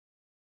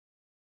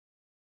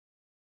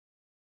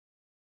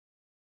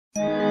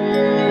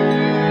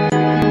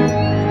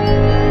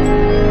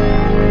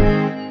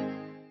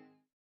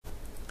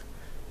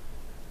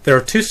There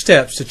are two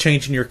steps to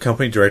changing your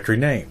company directory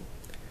name.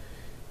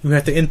 You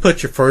have to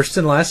input your first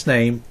and last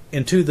name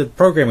into the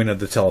programming of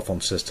the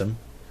telephone system,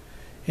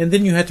 and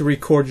then you have to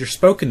record your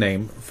spoken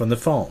name from the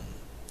phone.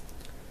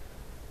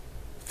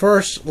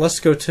 First, let's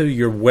go to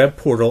your web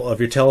portal of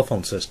your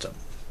telephone system.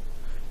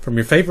 From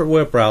your favorite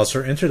web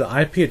browser, enter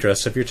the IP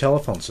address of your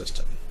telephone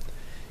system.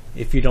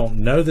 If you don't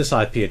know this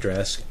IP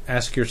address,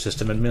 ask your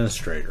system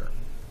administrator.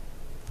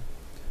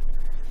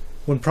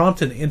 When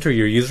prompted, enter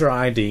your user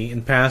ID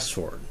and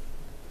password.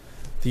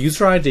 The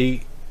user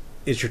ID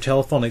is your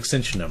telephone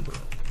extension number.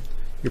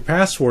 Your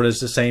password is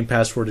the same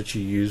password that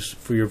you use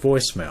for your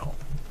voicemail.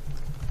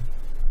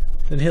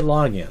 Then hit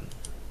login.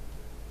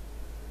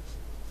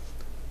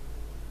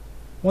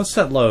 Once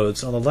that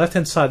loads, on the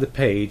left-hand side of the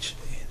page,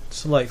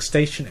 select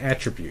Station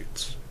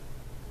Attributes.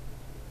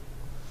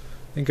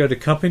 Then go to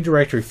Company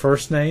Directory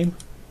first name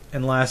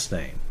and last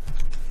name.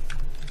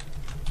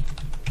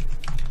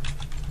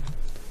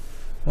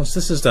 Once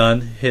this is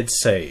done, hit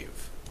Save.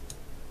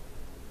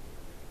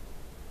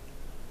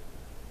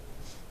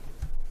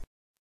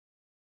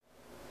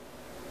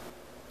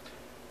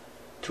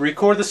 To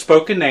record the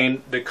spoken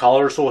name that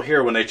callers will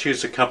hear when they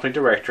choose the company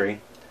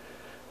directory,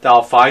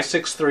 dial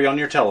 563 on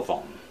your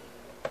telephone.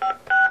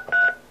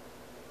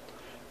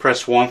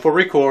 Press 1 for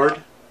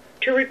record.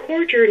 To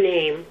record your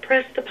name,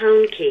 press the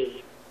pound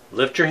key.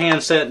 Lift your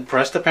handset and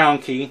press the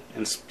pound key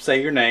and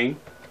say your name.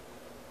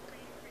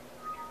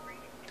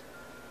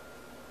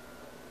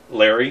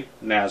 Larry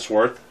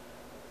Nasworth.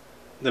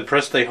 Then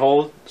press the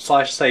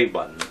hold/save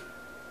button.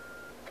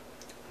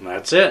 And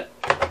that's it.